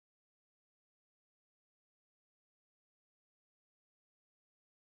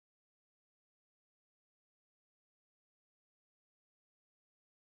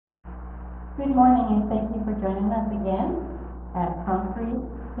Good morning, and thank you for joining us again at Concrete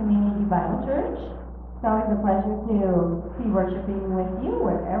Community Bible Church. It's always a pleasure to be worshiping with you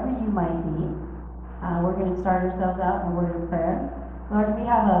wherever you might be. We're going to start ourselves out in a word of prayer. Lord, we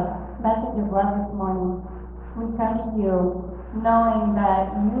have a message of love this morning. We come to you knowing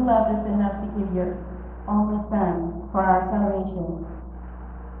that you loved us enough to give your only Son for our salvation.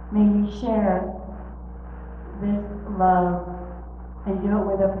 May we share this love and do it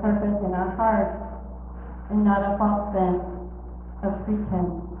with a purpose in our heart and not a false sense of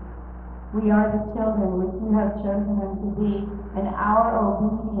pretense. We are the children which you have chosen them to be, and our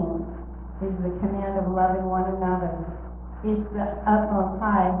obedience is the command of loving one another. It's the utmost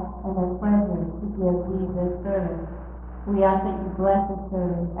high and a pleasure to give thee this service. We ask that you bless this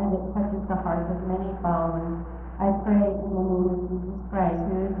service as it touches the hearts of many followers. I pray in the name of Jesus Christ,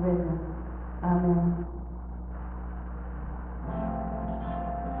 who is risen. Amen.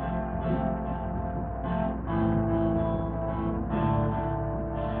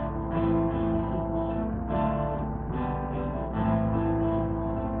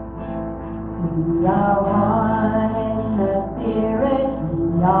 We are one in the Spirit,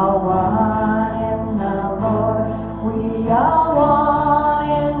 we are one in the Lord. We are one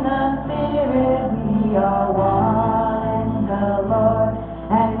in the Spirit, we are one in the Lord.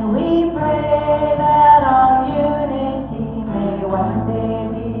 And we pray that our unity may one day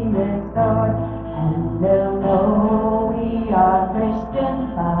be restored. And they'll know we are Christians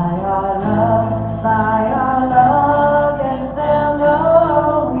by our love, by our love. Yes, they'll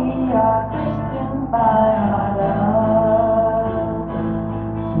know we are Christians by our love.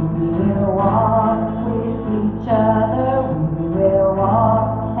 We will walk with each other, we will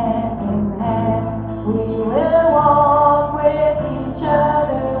walk hand in hand. We will walk with each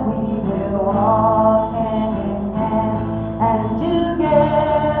other, we will walk hand in hand. And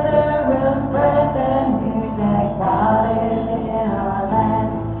together we'll spread the news that God is in our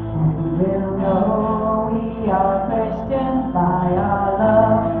land. And we'll know we are Christians by our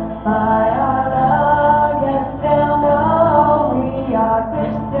love, by our love. Yes, they'll know we are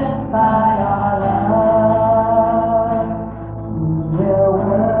Christians by our love. We will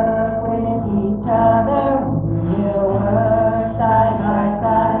work with each other, we will work side by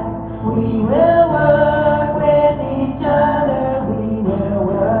side. We will work with each other, we will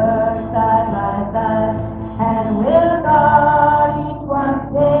work side by side. And we'll guard each one's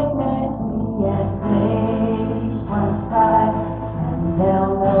dignity and save each one's pride. And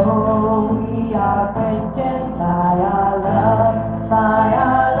they'll know we are Christians by our love, by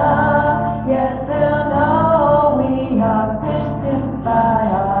our love. Yes, they'll know we are Christians by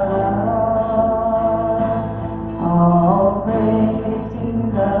our love. All praise to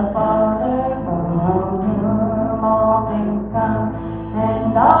the Father, from whom all things come,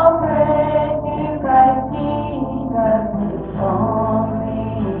 and all praise to Christ Jesus, his only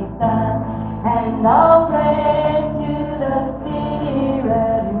Son, and all praise to the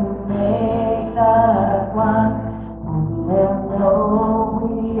Spirit who makes us one. And they'll know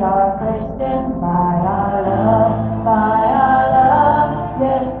we are Christians by our love, by our love.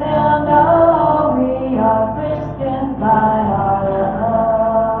 Yes, they'll know we are Christians by our love.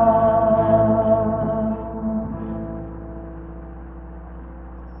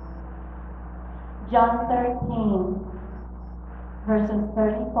 John 13, verses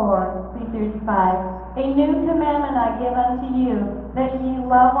 34 through 35. A new commandment I give unto you, that ye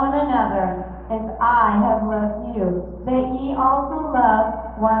love one another, as I have loved you, that ye also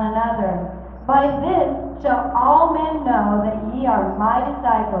love one another. By this shall all men know that ye are my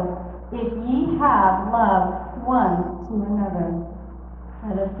disciples, if ye have love one to another.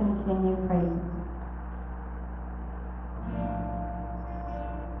 Let us continue praising.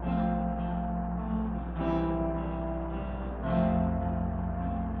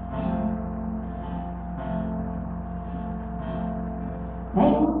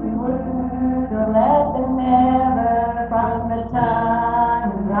 Angry words are let them never from the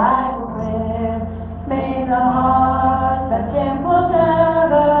tongue drive away. May the heart that temple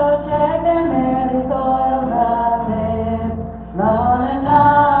shadow check their merely soil the lips. Love one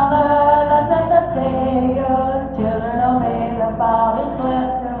another, let the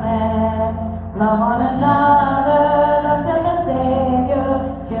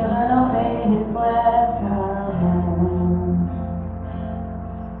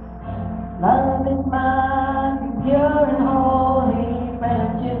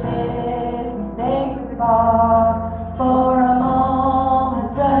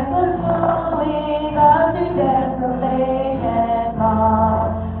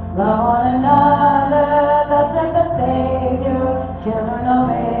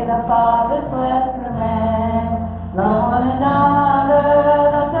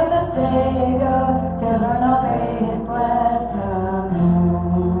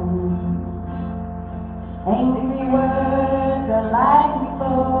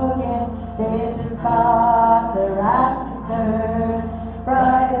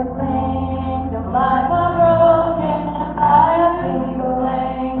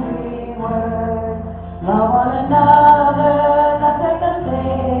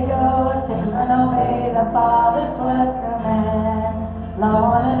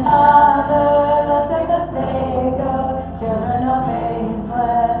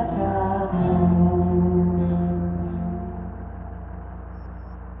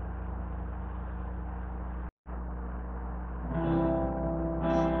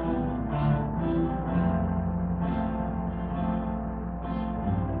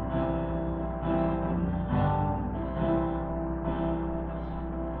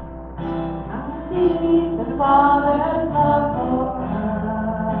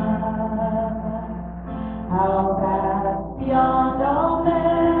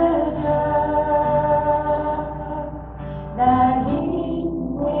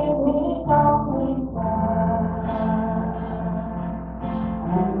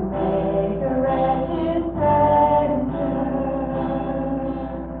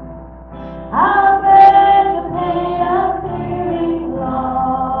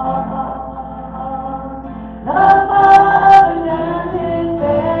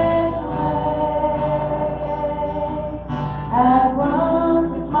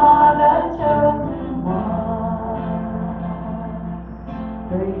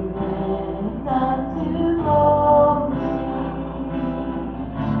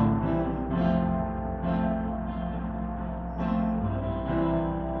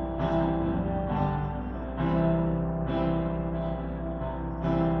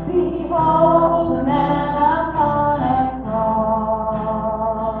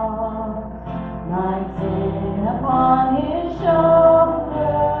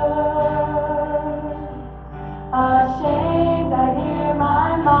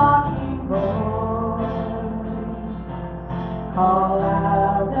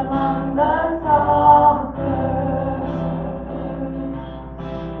dwelt among the scoffers.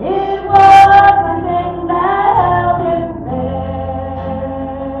 It was the sin that held him there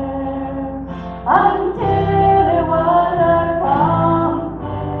until it was accomplished.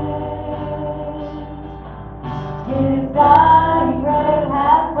 His dying breath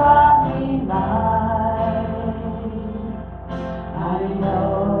has brought me life. I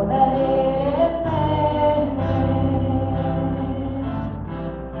know that it's finished.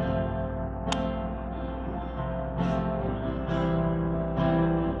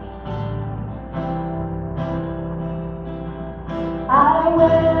 I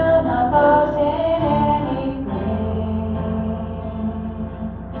will not boast in anything.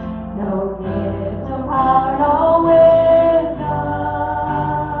 No gifts, no power, no wisdom.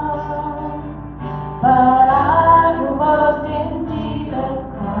 But I will boast in Jesus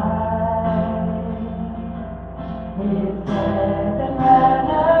Christ, His death and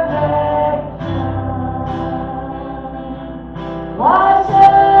resurrection. Why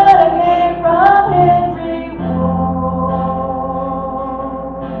should I gain from His reward?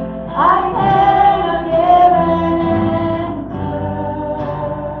 I cannot give an answer,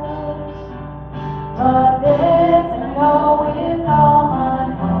 but this I know with all my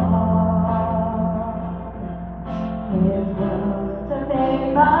heart. His wounds have paid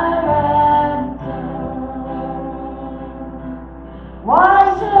my ransom. Why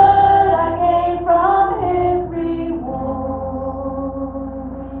should I gain from His reward?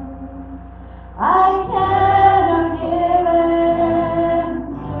 I cannot give an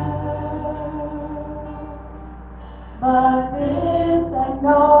answer, but this I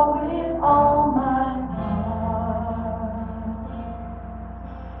know with all my heart.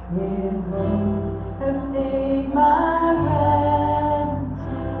 His wounds have paid my ransom.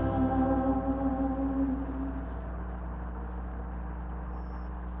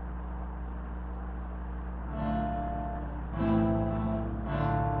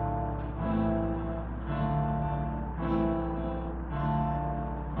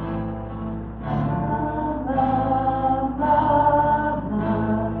 Love, love, love.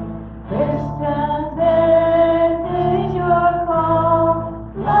 Christians, this is your call.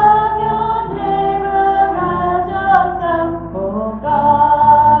 Love your neighbor as yourself. Oh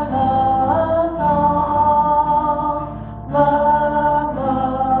God, love all. Love,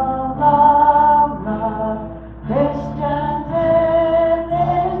 love, love, love. Christians, this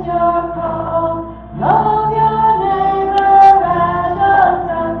is your call. Love your neighbor as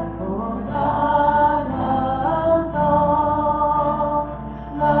yourself. Oh God, love all.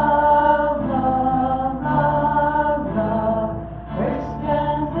 Love, love, love, love.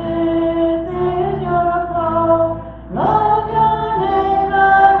 Christians, this is your call. Love your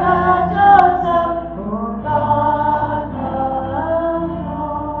neighbor as yourself. Oh God, love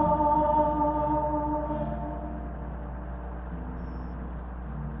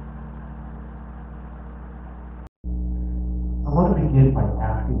I want to begin by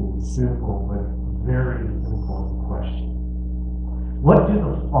asking a simple but very important question. What do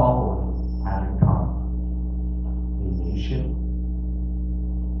the following have in common? A nation,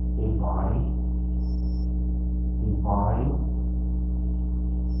 a body, a vine,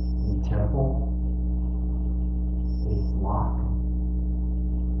 a temple, a flock,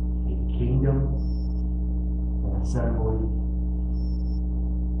 a kingdom, an assembly,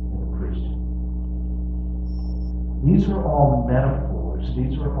 and a priesthood. These are all metaphors,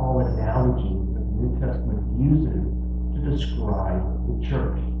 these are all analogies that the New Testament uses to describe the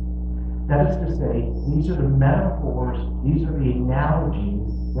church. That is to say, these are the metaphors, these are the analogies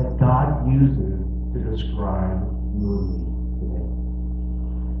that God uses to describe you and me today.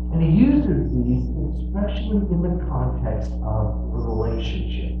 And He uses these especially in the context of a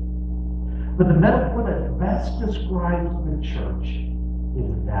relationship. But the metaphor that best describes the church is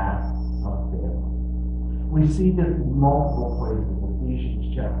that of family. We see this in multiple places,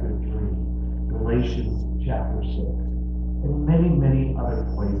 Ephesians chapter 3, Galatians chapter 6, and many, many other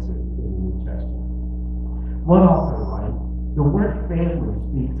places in the New Testament. One author writes, the word family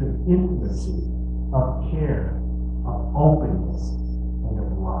speaks of intimacy, of care, of openness, and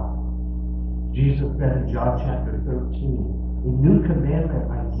of love. Jesus said in John chapter 13, a new commandment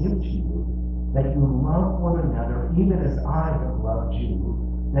I give to you, that you love one another even as I have loved you,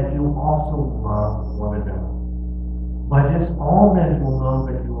 that you also love one another. By this all men will know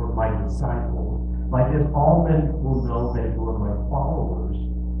that you are my disciples. By this all men will know that you are my followers,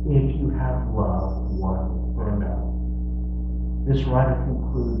 if you have love one for another. This writer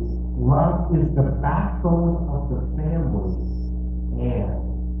concludes, love is the backbone of the family and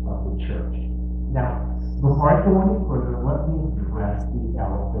of the church. Now, before I go any further, let me address the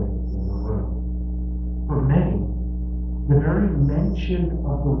elephant The very mention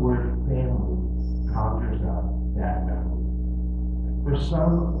of the word family conjures up that memory. For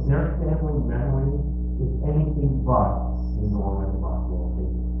some, their family memory is anything but the Norman Rockwell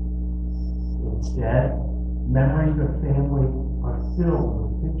family. Instead, memories of family are filled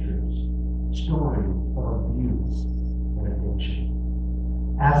with pictures, stories of abuse and addiction.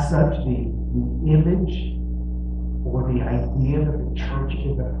 As such, the image or the idea that the church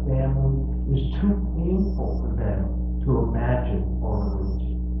is a family is too painful for them to imagine or relate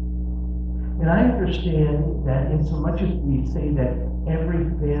to. And I understand that in so much as we say that every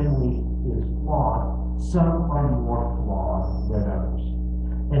family is flawed, some are more flawed than others,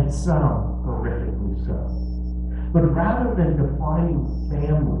 and some horrifically so. But rather than defining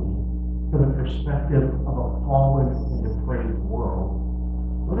family from the perspective of a fallen and depraved world,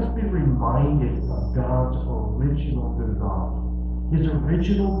 let us be reminded of God's original design. His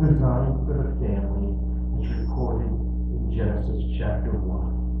original design for the family is recorded in Genesis chapter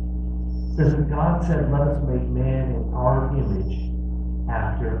 1. It says that God said, "Let us make man in our image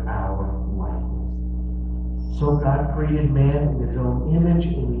after our likeness." So God created man in his own image.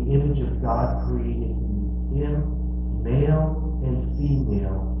 In the image of God created he him. Male and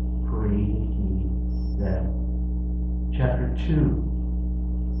female created he them. Chapter 2.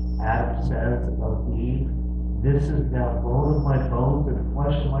 Adam says of Eve, "This is now bone of my bones and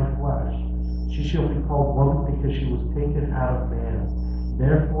flesh of my flesh. She shall be called woman because she was taken out of man.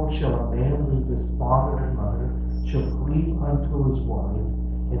 Therefore shall a man leave his father and mother, shall cleave unto his wife,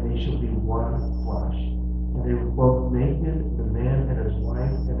 and they shall be one flesh. And they were both naked, the man and his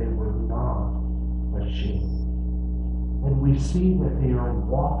wife, and they were not ashamed." And we see that they are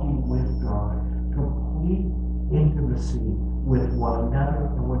walking with God, complete intimacy with one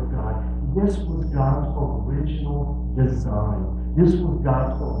another and with God. This was God's original design. This was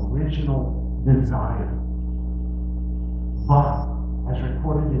God's original desire. But, as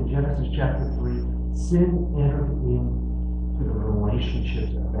recorded in Genesis chapter 3, sin entered into the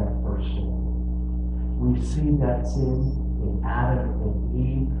relationships of that first family. We see that sin in Adam and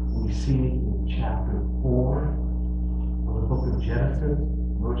Eve. We see it in chapter 4 of the book of Genesis,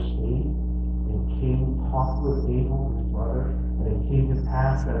 verse 8. "And Cain talked with Abel, his brother, and it came to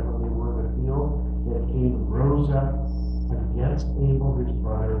pass that when they were in the field, that Cain rose up against Abel, his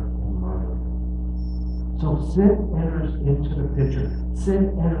brother, and murdered him." So sin enters into the picture.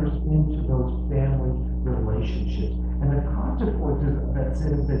 Sin enters into those family relationships. And the consequences of that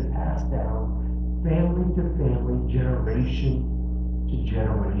sin have been passed down family to family, generation to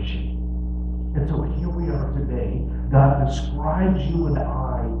generation. And so here we are today. God describes you and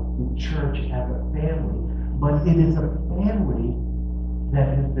I, the church, as a family, but it is a family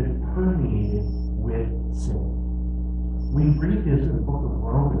that has been permeated with sin. We read this in the book of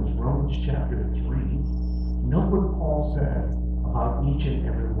Romans chapter 3. Note what Paul says about each and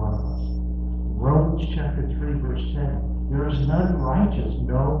every one of us. Romans chapter 3, verse 10. "There is none righteous,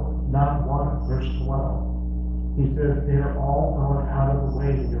 no, not one." Verse 12. He says, "They're all gone out of the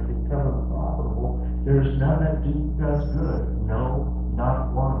way, they're become unprofitable. There is none that does good, no,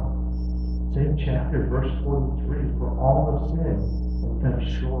 not one." Same chapter, verse 43. "For all have sinned and come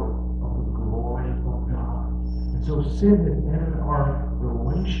short of the glory of God." And so sin has entered our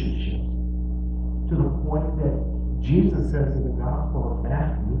relationships to the point that Jesus says in the Gospel of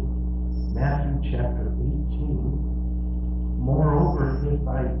Matthew chapter 18, "Moreover, if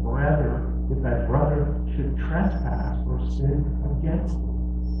thy brother should trespass or sin against thee."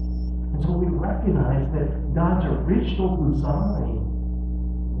 And so we recognize that God's original design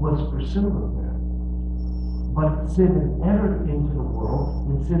was for sinlessness. But sin has entered into the world,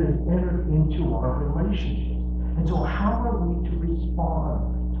 and sin has entered into our relationships. And so how are we to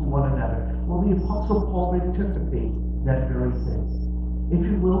respond to one another? Well, the Apostle Paul anticipates that very thing. If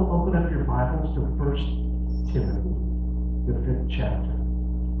you will, open up your Bibles to 1 Timothy, the 5th chapter.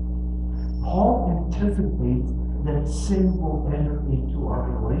 Paul anticipates that sin will enter into our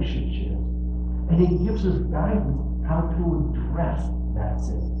relationships, and he gives us guidance how to address that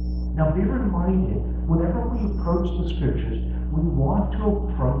sin. Now be reminded, whenever we approach the Scriptures, we want to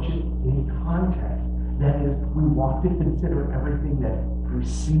approach it in context. That is, we want to consider everything that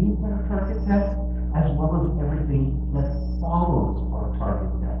precedes our target text, as well as everything that follows our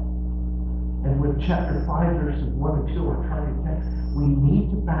target text. And with chapter 5, verses 1 and 2, our target text, we need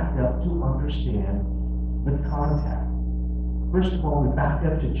to back up to understand the context. First of all, we back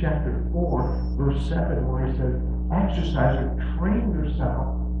up to chapter 4, verse 7, where he says, "Exercise or train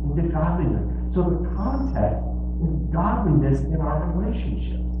yourself into godliness." So the context is godliness in our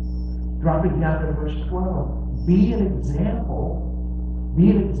relationships. Dropping down to verse 12, "Be an example Be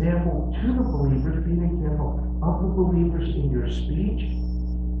an example to the believers. Be an example of the believers in your speech,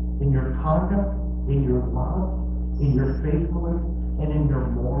 in your conduct, in your love, in your faithfulness, and in your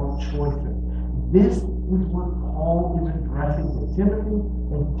moral choices. This is what Paul is addressing to Timothy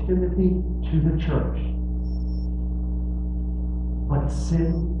and Timothy to the church. But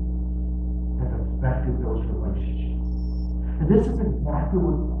sin has affected those relationships. And this is exactly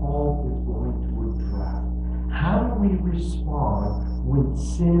what Paul is going to address. How do we respond when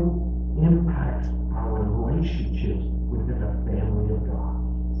sin impacts our relationships within the family of God?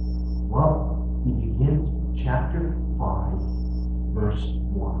 Well, he begins chapter 5, verse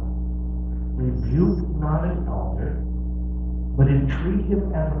 1. Rebuke not an elder, but entreat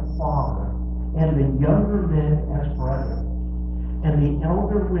him as a father, and the younger men as brethren, and the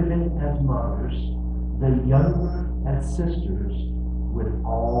elder women as mothers, the younger as sisters, with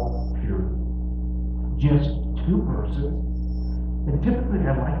all purity. Just 2 verses. And typically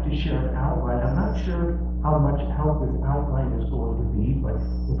I like to share an outline. I'm not sure how much help this outline is going to be, but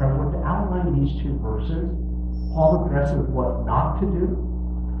if I were to outline these 2 verses, Paul addresses what not to do,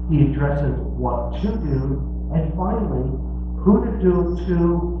 he addresses what to do, and finally, who to do it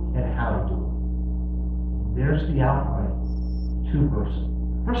to and how to do it. There's the outline, 2 verses.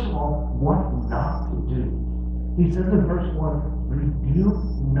 First of all, what not to do. He says in verse 1, rebuke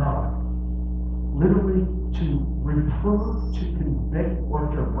not. Literally, to reprove, to convict, or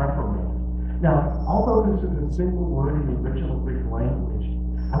to reprimand. Now, although this is a single word in the original Greek language,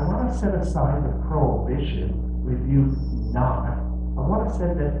 I want to set aside the prohibition, rebuke not. I want to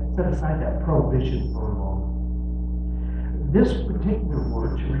set aside that prohibition for a moment. This particular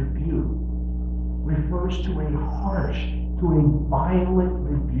word, to rebuke, refers to a harsh, to a violent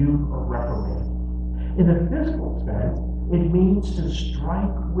rebuke or reprimand. In a physical sense, it means to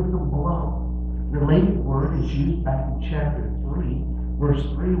strike with a blow. Related word is used back in chapter 3, verse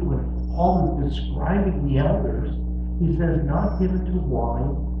 3, when Paul is describing the elders. He says, not given to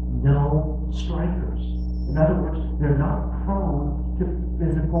wine, no strikers. In other words, they're not prone to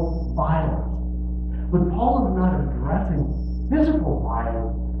physical violence. But Paul is not addressing physical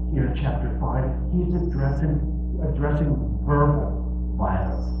violence here in chapter 5. He's addressing verbal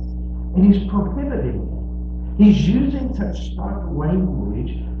violence. And he's prohibiting it. He's using such stark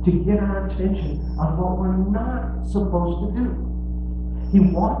language to get our attention on what we're not supposed to do. He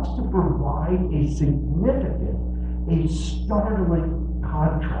wants to provide a significant, a startling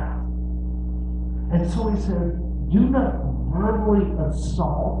contrast. And so he says, do not verbally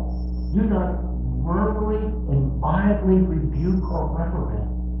assault, do not verbally and violently rebuke or reprimand.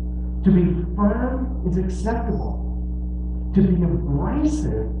 To be firm is acceptable. To be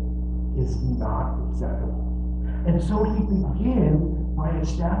abrasive is not acceptable. And so he begins by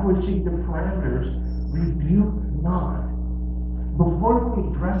establishing the parameters, rebuke not. Before we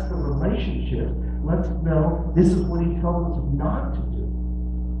address the relationship, let's know this is what he tells us not to do.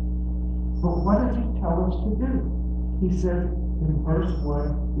 But what does he tell us to do? He says in verse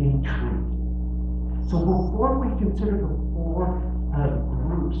 1, entreat. So before we consider the 4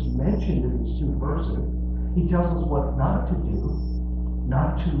 groups mentioned in these 2 verses, he tells us what not to do,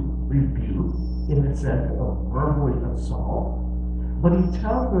 not to rebuke in the sense of verbally assault, but he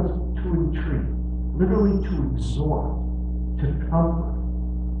tells us to entreat, literally to exhort, to comfort,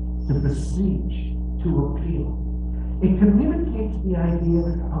 to beseech, to appeal. It communicates the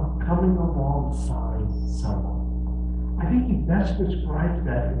idea of coming alongside someone. I think he best describes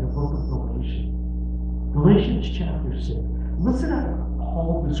that in the book of Galatians. Galatians chapter 6. Listen to how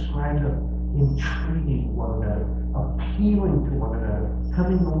Paul describes us entreating one another, appealing to one another,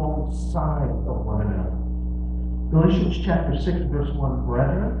 coming alongside of one another. Galatians chapter 6, verse 1,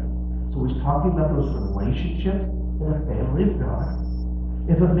 brethren. So he's talking about those relationships in a family of God.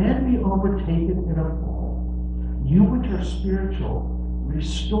 If a man be overtaken in a fault, you which are spiritual,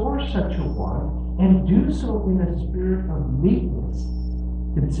 restore such a one, and do so in a spirit of meekness,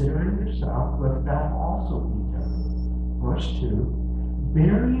 considering yourself, lest thou also be tempted. Verse 2,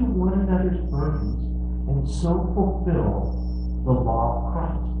 bear ye one another's burdens, and so fulfill the law of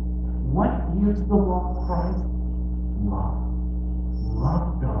Christ. What is the law of Christ? Love.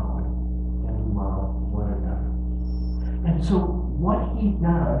 Love God and love one another. And so what he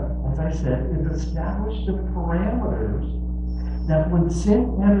does, as I said, is establish the parameters that when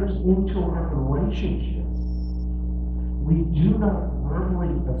sin enters into our relationships, we do not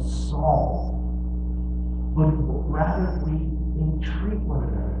verbally assault, but rather we entreat one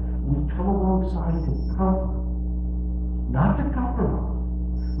another. We come alongside to comfort, not to compromise.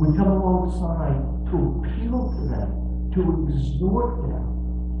 We come alongside to appeal to them, to exhort them.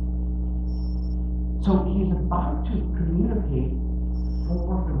 So he's about to communicate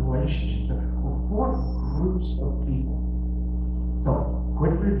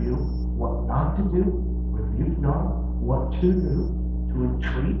to do, rebuke not, what to do, to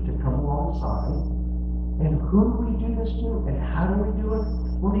entreat, to come alongside. And who do we do this to, and how do we do it?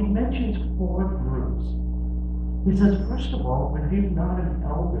 Well, he mentions 4 groups. He says, first of all, rebuke not an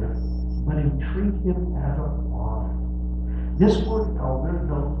elder, but entreat him as a father. This word elder,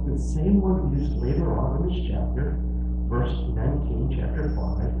 though the same word used later on in this chapter, verse 19, chapter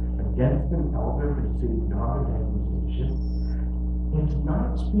 5, against an elder receive not an accusation. It's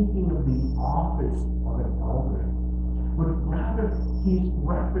not speaking of the office of an elder, but rather he's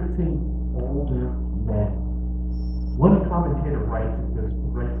referencing older men. One commentator writes this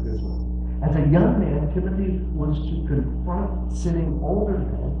way. As a young man, Timothy was to confront sinning older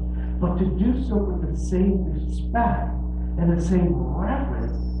men, but to do so with the same respect and the same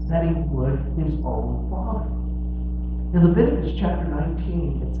reverence that he would his own father. In Leviticus chapter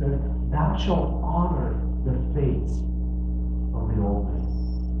 19, it says, thou shalt honor the fates of the old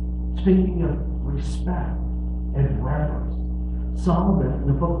men. Speaking of respect and reverence, Solomon in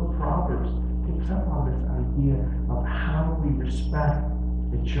the book of Proverbs picks up on this idea of how we respect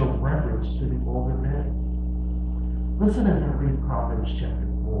and show reverence to the older men. Listen as I read Proverbs chapter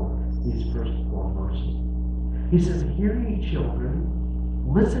 4, these first 4 verses. He says, hear ye children,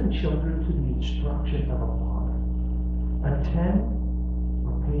 listen children to the instruction of a father. Attend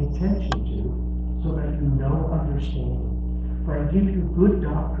or pay attention to, so that you know understanding. For I give you good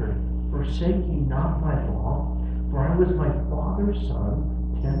doctrine, forsake ye not my law, for I was my father's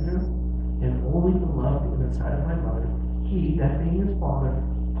son, tender and only beloved in the sight of my mother. He, that being his father,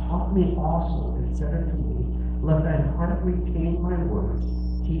 taught me also and said unto me, let thine heart retain my words,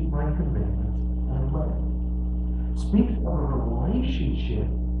 keep my commandments, and love. Speaks of a relationship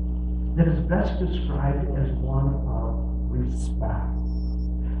that is best described as one of respect.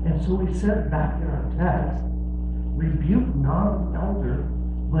 And so he said back in our text, rebuke not an elder,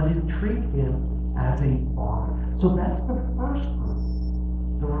 but entreat him as a father. So that's the first group,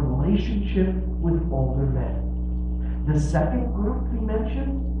 the relationship with older men. The second group he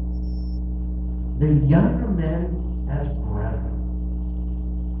mentioned, the younger men as brethren.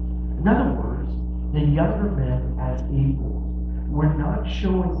 In other words, the younger men as equals. We're not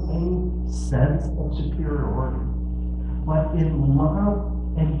showing any sense of superiority, but in love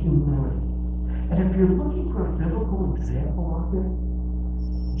and humility. And if you're looking for a biblical example of this,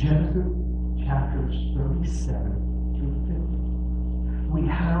 Genesis chapters 37 through 50. We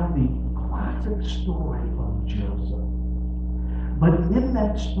have the classic story of Joseph. But in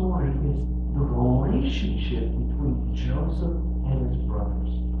that story is the relationship between Joseph and his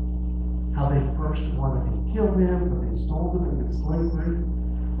brothers. How they first wanted to kill him, but they sold him into slavery.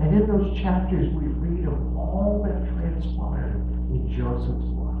 And in those chapters we read of all that transpired in Joseph's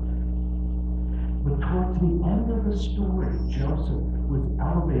life. But towards the end of the story, Joseph was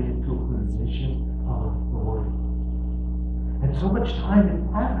elevated to a position of authority. And so much time had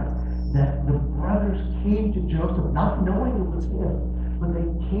passed that the brothers came to Joseph, not knowing it was him, but they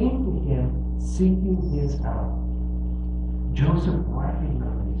came to him seeking his help. Joseph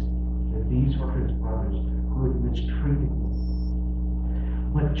recognized that these were his brothers who had mistreated him.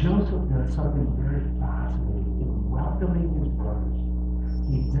 But Joseph does something very fascinating in welcoming his brothers.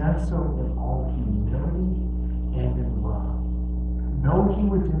 He does so in all humility and in love. Though he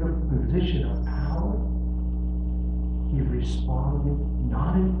was in a position of power, he responded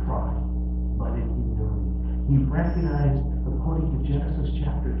not in pride, but in humility. He recognized, according to Genesis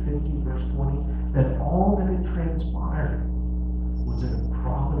chapter 50, verse 20, that all that had transpired was in the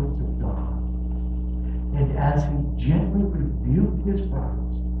providence of God. And as he gently rebuked his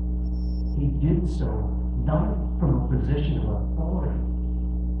brothers, he did so not from a position of authority,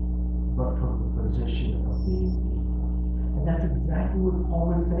 but from the position of being equal. And that's exactly what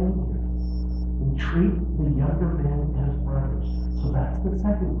Paul is saying here. Entreat the younger men as brothers. So that's the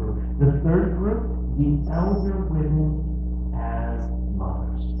second group. The third group, the elder women as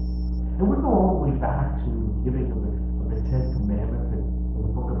mothers. And we go all the way back to giving of the 10 Commandments in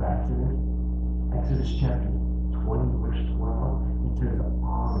the book of Exodus. Exodus chapter 20, verse 12. It says,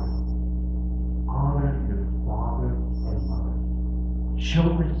 honor your father and mother.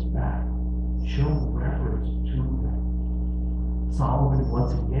 Show respect. Show reverence to them. Solomon,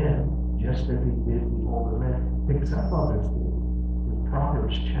 once again, just as he did the older men, picks up on this in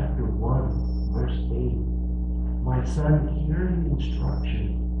Proverbs chapter 1, verse 8. My son, hear the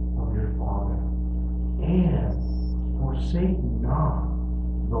instruction of your father, and forsake not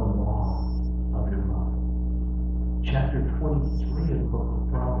the law of your mother. Chapter 23 of the book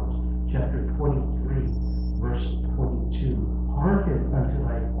of Proverbs, chapter 23, verse 22. Hearken unto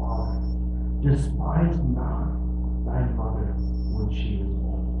thy father, despise not thy mother when she is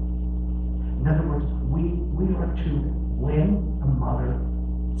old. In other words, we are to, when a mother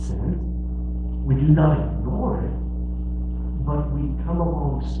sins, we do not ignore it, but we come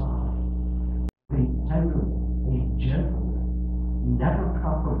alongside a tenderness, a gentleness, never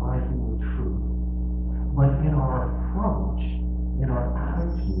compromising the truth. But in our approach, in our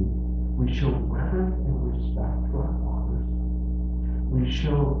attitude, we show reverence and respect to our fathers. We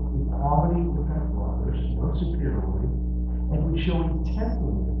show equality with our brothers, no superiority, and we show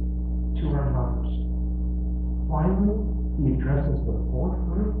intentness to our mothers. Finally, he addresses the fourth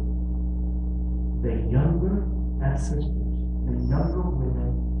group, the younger as sisters, the younger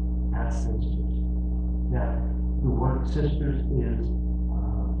women as sisters. Now, the word sisters is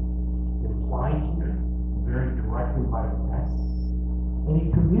implied here very directly by the text, and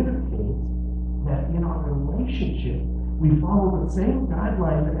he communicates that in our relationship, we follow the same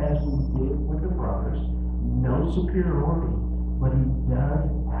guidelines as we did with the brothers, no superiority, but he does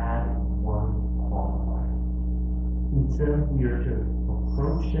add one qualifier. He says we are to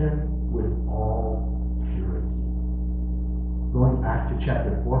approach them with all purity. Going back to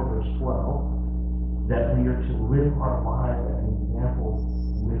chapter 4, verse 12, that we are to live our lives as an example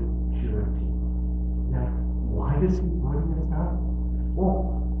with purity. Now, why does he bring this up?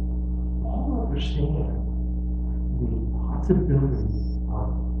 Well, Paul understands the possibility of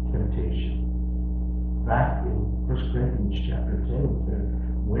temptation. Back in 1 Corinthians chapter 10, it says,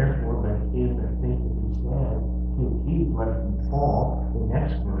 wherefore let him that thinketh he stands take heed lest he fall. The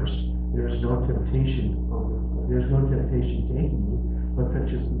next verse, there's no temptation taking you, but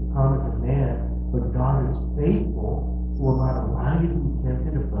such as is common to man. But God is faithful, who will not allow you to be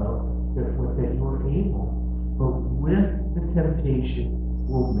tempted above that you are able, but with the temptation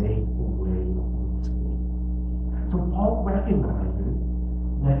will make a way of escape. So Paul recognizes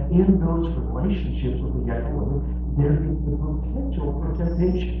that in those relationships with the younger women, there is the potential for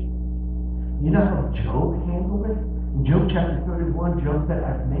temptation. You know how Job handled it? In Job chapter 31, Job said,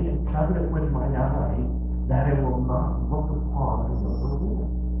 I've made a covenant with my eye that I will not look upon another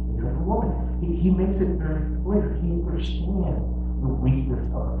woman. He makes it very clear. He understands the weakness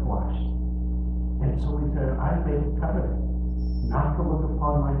of the flesh. And so he said, I've made a covenant not to look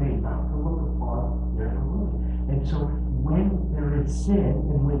upon my name, not to look upon the other woman. And so when there is sin,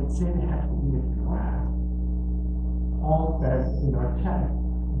 and when sin has to be addressed, Paul says in our text,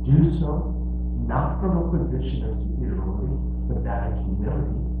 do so not from a position of superiority, but that of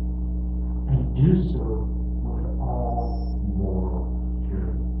humility, and do so with all moral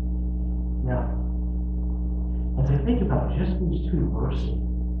purity. Now, as I think about just these two verses,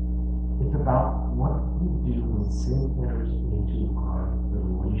 it's about what we do when sin enters into our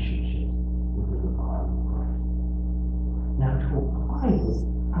relationship with the body of Christ. Now, to apply this,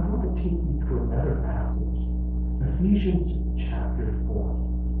 I want to take you to another passage, Ephesians chapter 4.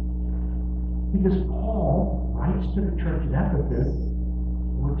 Because Paul writes to the church at Ephesus,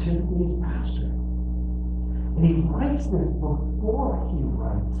 where Timothy is pastor. And he writes this before he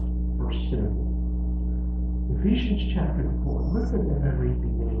writes 1 Timothy. Ephesians chapter 4, listen to the very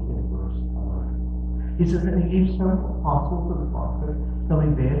beginning in verse 11. He says, and he gave some apostles and prophets, some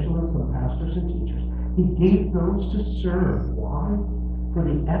evangelists, some pastors and teachers. He gave those to serve. Why? For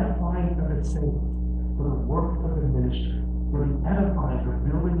the edifying of the saints, for the work of the ministry, for the edifying or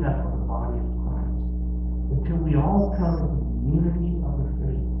building up of the body of Christ, until we all come into the unity of the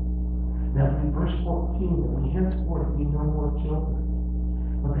faith. Now in verse 14, that we henceforth be no more children.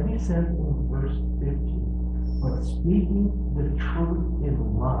 But then he says in verse 15, but speaking the truth in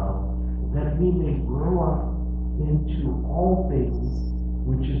love, that we may grow up into all things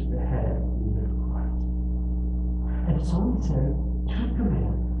which is the head, even Christ. And so he says, to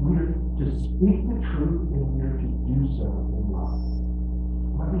command, we are to speak the truth and we are to do so in love.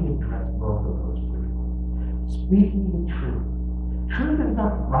 Let me address both of those briefly. Speaking the truth. Truth is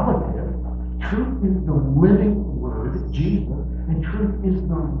not relative. Truth is the living word, Jesus, and truth is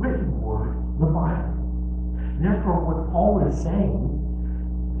the written word, the Bible. Therefore, what Paul is saying,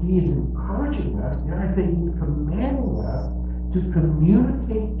 he is encouraging us, and I think he's commanding us to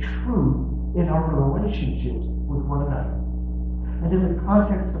communicate truth in our relationships with one another. And in the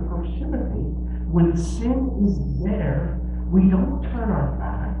context of 1 Timothy, when sin is there, we don't turn our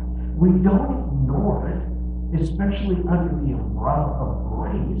back, we don't ignore it, especially under the umbrella of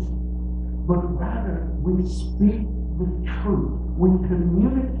grace, but rather we speak the truth. We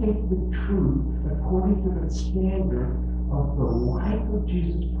communicate the truth according to the standard of the life of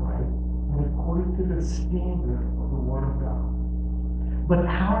Jesus Christ and according to the standard of the Word of God. But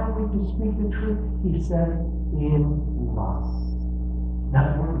how are we to speak the truth? He said, in love.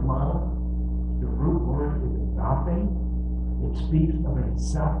 That word love, the root word is agape. It speaks of a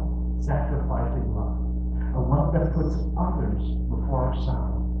sacrificing love, a love that puts others before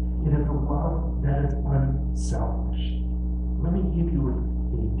ourselves. It is a love that is unselfish. Let me give you a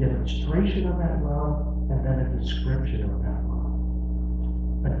demonstration of that love and then a description of that love.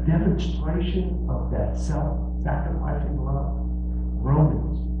 A demonstration of that self-sacrificing love.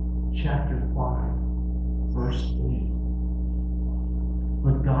 Romans chapter 5, verse 8.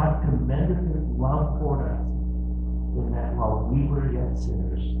 But God commendeth his love toward us, in that while we were yet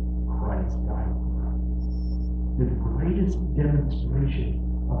sinners, Christ died for us. The greatest demonstration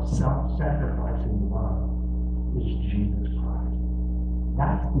of self-sacrificing love is Jesus Christ.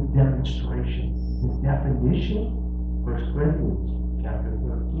 That's the demonstration. The definition, 1 Corinthians chapter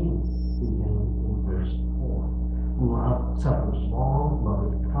 13, beginning in verse 4. Love suffers long,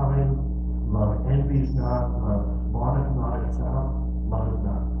 love is kind, love envies not, love vaunteth not itself, love is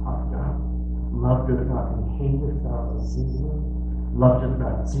not puffed up, love does not behave itself unseemly, love does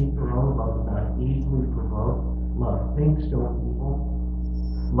not seek her own, love is not easily provoked, love thinks no evil,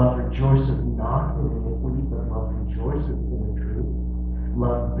 love rejoiceth not in iniquity, but love rejoiceth in the truth,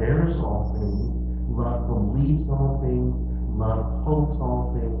 love bears all things, love believes all things, love hopes all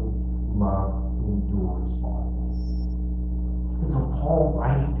things, love endures all things. And so Paul,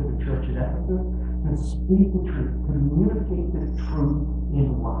 writing to the church at Ephesus, to speak the truth, communicate the truth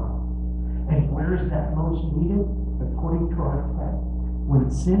in love. And where is that most needed? According to our text, when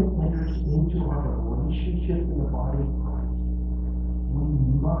sin enters into our relationship in the body of Christ, we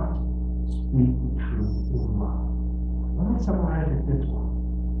must speak the truth in love. Let me summarize it this way.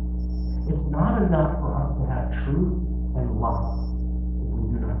 It's not enough for us to have truth and love if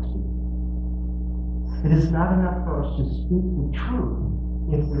we do not speak. It is not enough for us to speak the truth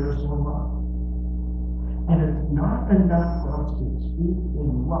if there is no love. And it's not enough for us to speak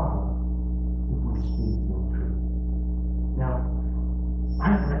in love if we speak no truth. Now,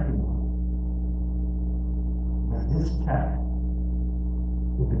 I recognize that this text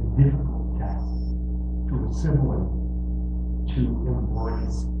is a difficult text to assimilate, to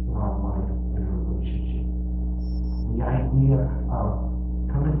embrace in our life and relationship. The idea of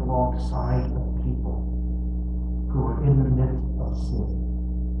coming alongside of people who are in the midst of sin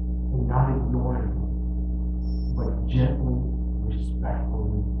and not ignoring them, but gently,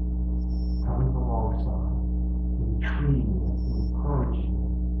 respectfully coming alongside, entreating them, encouraging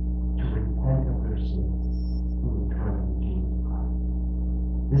them to repent of their sins and return to Jesus Christ.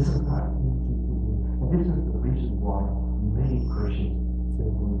 This is not easy to do, and this is the reason why many Christians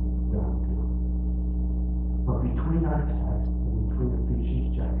simply don't do it. But between our text and between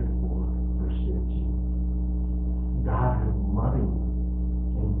Ephesians chapter 4, verse 15, God has lovingly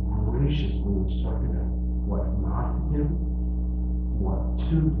and graciously instructed us what not to do, what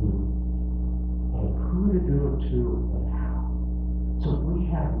to do, and who to do it to, and how. So we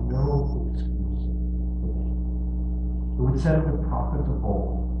have no excuse today. It was said of the prophets of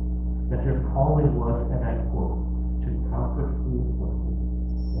old that their calling was, and I quote, to comfort the afflicted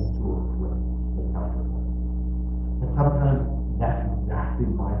and to afflict the comforted. And sometimes that's exactly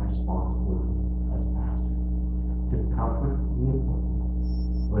my responsibility as pastor, to comfort the afflicted,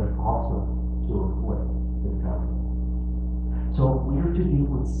 but also to afflict the comforted. So if we are to deal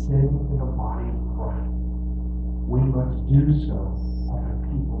with sin in the body of Christ, we must do so as a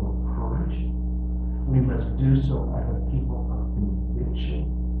people of courage. We must do so as a people of conviction.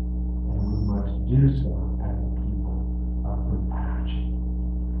 And we must do so as a people of compassion.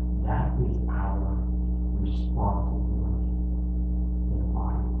 That is our responsibility in the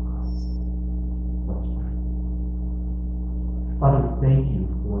body of Christ. Let's pray. Father, we thank you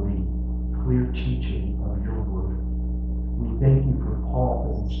for the clear teaching of your word. We thank you for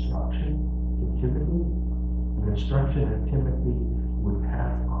Paul's instruction to Timothy, an instruction that Timothy would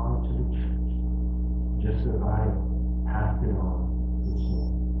pass on to the church, just as I passed it on this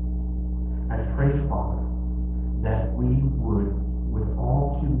morning. I pray, Father, that we would, with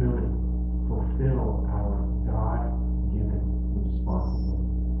all humility, fulfill our God-given responsibility,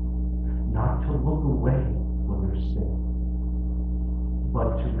 not to look away when there's sin,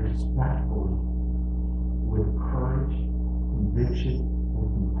 but to respectfully, with courage, conviction, and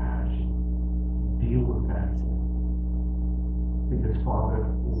compassion, deal with that sin. Because, Father,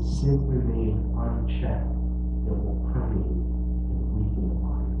 if sin remains unchecked, it will permeate and weaken the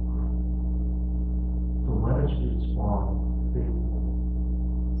body of Christ. So let us respond faithfully.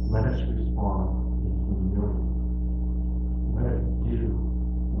 Let us respond in humility. Let us do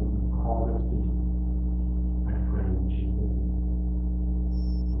what you called us to do.